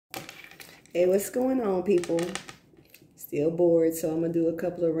Hey, what's going on, people? Still bored, so I'm gonna do a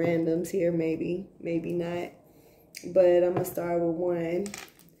couple of randoms here, maybe not. But I'm gonna start with one.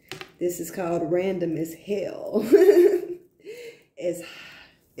 This is called Random as Hell. Is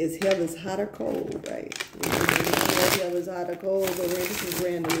hell is hot or cold, right? Hell is hot or cold, but this is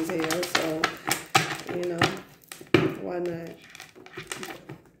random as hell, so you know, why not?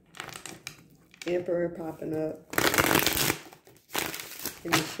 Emperor popping up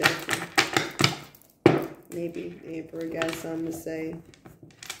in the shelter. Maybe the Emperor got something to say.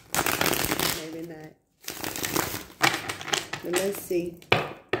 Maybe not. But let's see.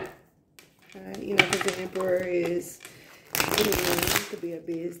 You know, because the Emperor is anyone. It could be a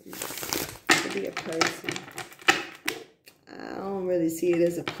business. It could be a person. I don't really see it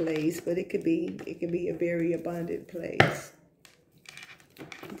as a place, but it could be a very abundant place.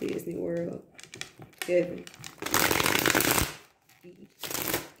 Disney World. Heaven.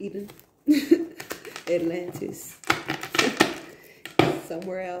 Eden. Atlantis.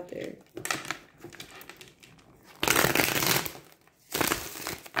 Somewhere out there.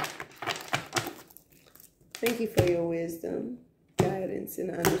 Thank you for your wisdom, guidance,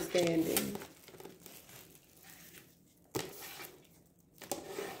 and understanding.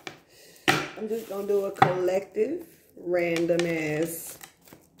 I'm just going to do a collective, random as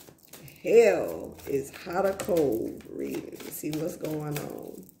hell is hot or cold reading. See what's going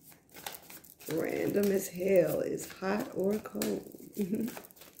on. Random as hell is hot or cold.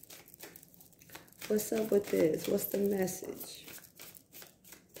 What's up with this? What's the message?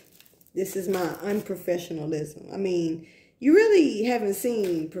 This is my unprofessionalism. I mean, you really haven't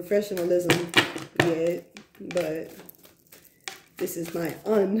seen professionalism yet, but this is my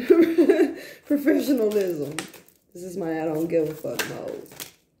unprofessionalism. This is my I don't give a fuck mode.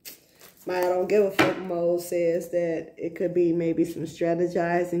 My I don't give a fuck mode says that it could be maybe some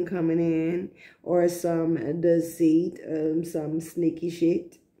strategizing coming in or some deceit, some sneaky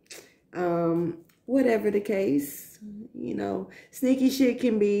shit. Whatever the case, you know, sneaky shit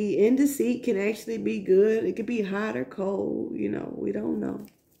can be, and deceit can actually be good. It could be hot or cold, you know, we don't know.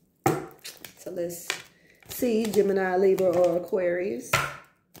 So let's see, Gemini, Libra, or Aquarius.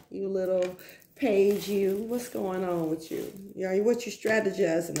 You little page, you. What's going on with you? What you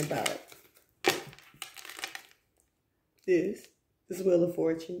strategizing about? This Wheel of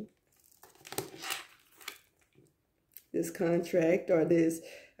Fortune. This contract or this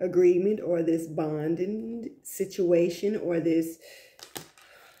agreement or this bonding situation or this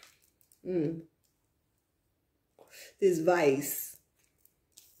this vice,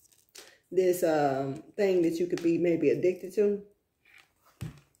 this thing that you could be maybe addicted to,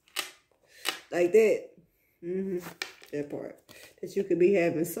 like that. That part that you could be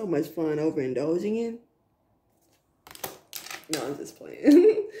having so much fun overindulging in. No, I'm just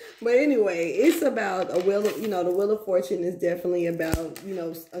playing. But anyway, it's about a wheel of, you know, the Wheel of Fortune is definitely about, you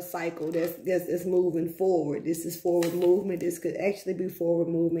know, a cycle that's moving forward. This is forward movement. This could actually be forward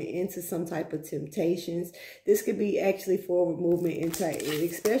movement into some type of temptations. This could be actually forward movement into,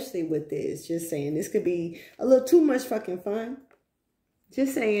 especially with this, just saying, this could be a little too much fucking fun.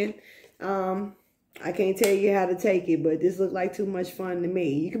 Just saying. I can't tell you how to take it, but this looked like too much fun to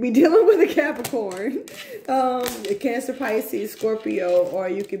me. You could be dealing with a Capricorn, a Cancer, Pisces, Scorpio, or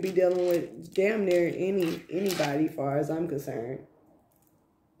you could be dealing with damn near anybody as far as I'm concerned.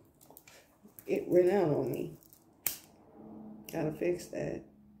 It ran out on me. Gotta fix that.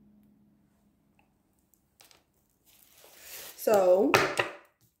 So,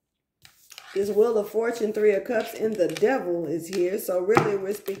 this Wheel of Fortune, 3 of Cups, and the Devil is here. So really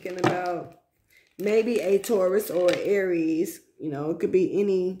we're speaking about maybe a Taurus or Aries. You know, it could be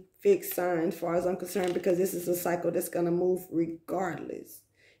any fixed sign as far as I'm concerned, because this is a cycle that's going to move regardless.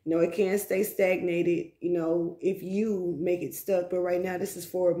 You know, it can't stay stagnated, you know, if you make it stuck. But right now, this is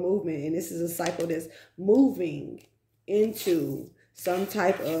forward movement, and this is a cycle that's moving into some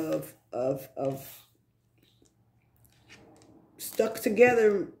type of stuck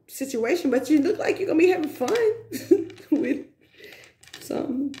together situation. But you look like you're going to be having fun with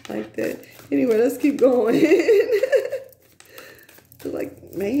something like that. Anyway, let's keep going. Feel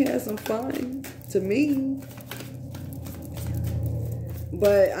like May has some fun to me.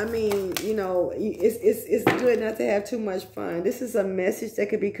 But I mean, you know, it's good not to have too much fun. This is a message that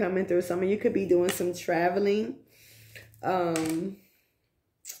could be coming through. Some of you could be doing some traveling.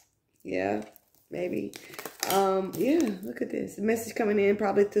 Yeah, maybe. Yeah, look at this. A message coming in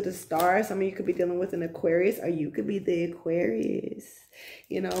probably to the stars. Some of you could be dealing with an Aquarius, or you could be the Aquarius,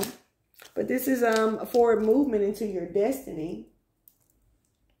 you know. But this is a forward movement into your destiny.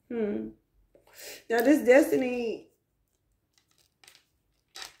 Now this destiny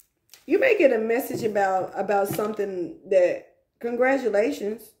You may get a message about something that,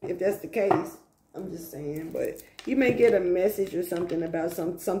 congratulations, if that's the case. I'm just saying, but you may get a message or something about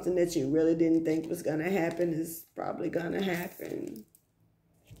something that you really didn't think was going to happen is probably going to happen.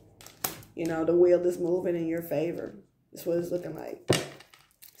 You know, the wheel is moving in your favor. That's what it's looking like.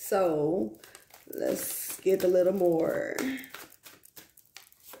 So, let's get a little more.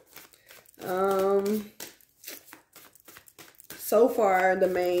 So far, the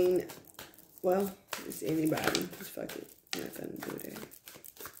main, well, it's anybody. Just fuck it. I'm not going to do that.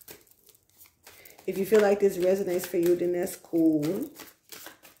 If you feel like this resonates for you, then that's cool.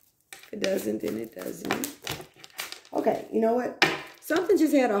 If it doesn't, then it doesn't. Okay, you know what? Something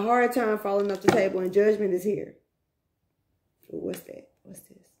just had a hard time falling off the table, and judgment is here. Ooh, what's that? What's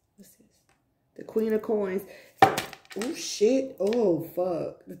this? What's this? The Queen of Coins. Oh, shit. Oh,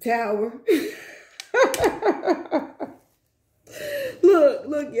 fuck. The Tower.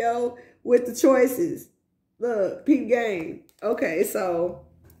 Look, yo. With the choices. Look, peep game. Okay, so.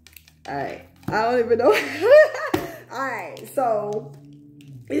 All right. I don't even know. All right, so.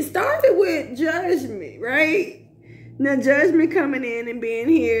 It started with judgment, right? Now, judgment coming in and being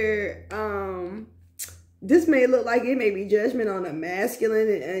here. This may look like it may be judgment on a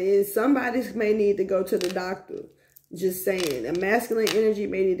masculine, and somebody may need to go to the doctor. Just saying, a masculine energy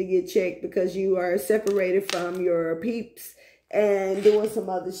may need to get checked because you are separated from your peeps and doing some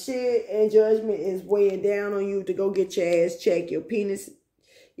other shit, and judgment is weighing down on you to go get your ass checked. Your penis,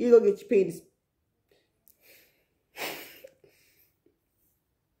 you go get your penis.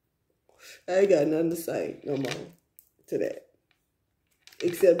 I ain't got nothing to say no more to that,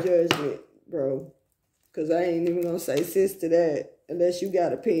 except judgment, bro. Because I ain't even going to say sis to that unless you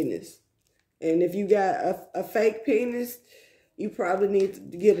got a penis. And if you got a fake penis, you probably need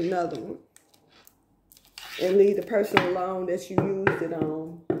to get another one. And leave the person alone that you used it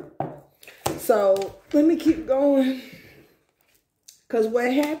on. So, let me keep going. Because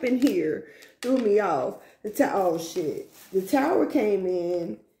what happened here threw me off. Oh, shit. The Tower came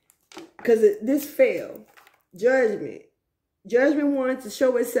in because this fell. Judgment. Judgment wanted to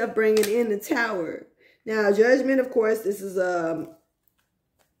show itself bringing in the Tower. Now, judgment, of course, this is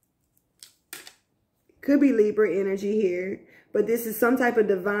could be Libra energy here, but this is some type of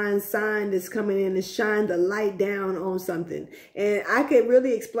divine sign that's coming in to shine the light down on something. And I could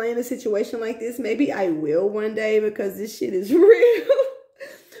really explain a situation like this. Maybe I will one day because this shit is real.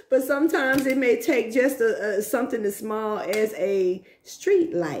 But sometimes it may take just something as small as a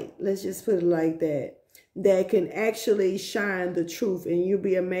street light. Let's just put it like that. That can actually shine the truth, and you'll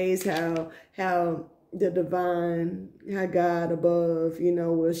be amazed how the divine, how God above, you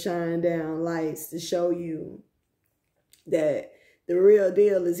know, will shine down lights to show you that the real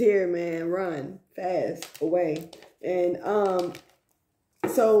deal is here, man. Run fast away. And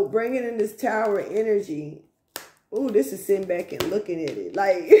so bringing in this Tower energy. Ooh, this is sitting back and looking at it.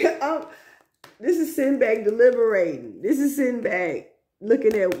 Like, this is sitting back deliberating. This is sitting back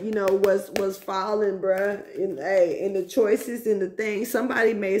looking at, you know, what's falling, bruh. And the choices and the things.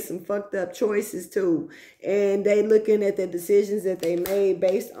 Somebody made some fucked up choices too. And they looking at the decisions that they made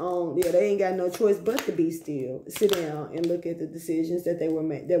based on, yeah, they ain't got no choice but to be still. Sit down and look at the decisions that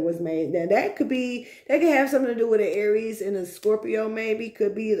was made. Now that could have something to do with an Aries and a Scorpio, maybe.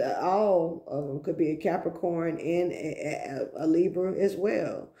 Could be all of them. Could be a Capricorn and a Libra as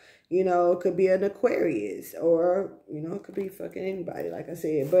well. You know, it could be an Aquarius, or, you know, it could be fucking anybody, like I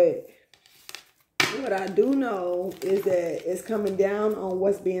said. But what I do know is that it's coming down on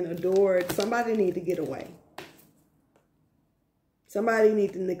what's being adored. Somebody need to get away. Somebody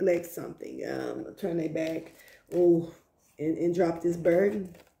need to neglect something. Turn their back, and drop this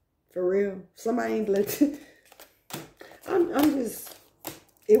burden. For real. Somebody ain't let I'm just,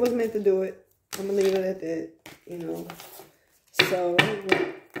 it was meant to do it. I'm going to leave it at that, you know. So,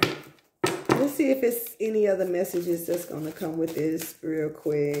 let's see if it's any other messages that's going to come with this real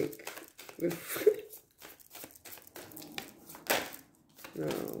quick.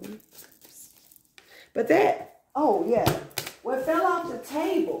 No. But that, oh yeah. What fell off the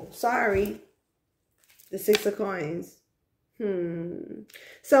table? Sorry. The 6 of Coins.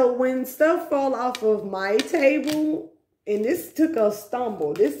 So when stuff fall off of my table, and this took a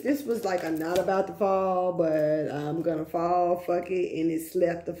stumble. This was like a not about to fall, but I'm gonna fall, fuck it, and it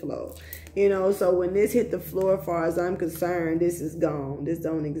left the floor. You know, so when this hit the floor, as far as I'm concerned, this is gone. This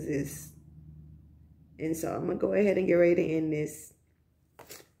don't exist. And so I'm gonna go ahead and get ready to end this.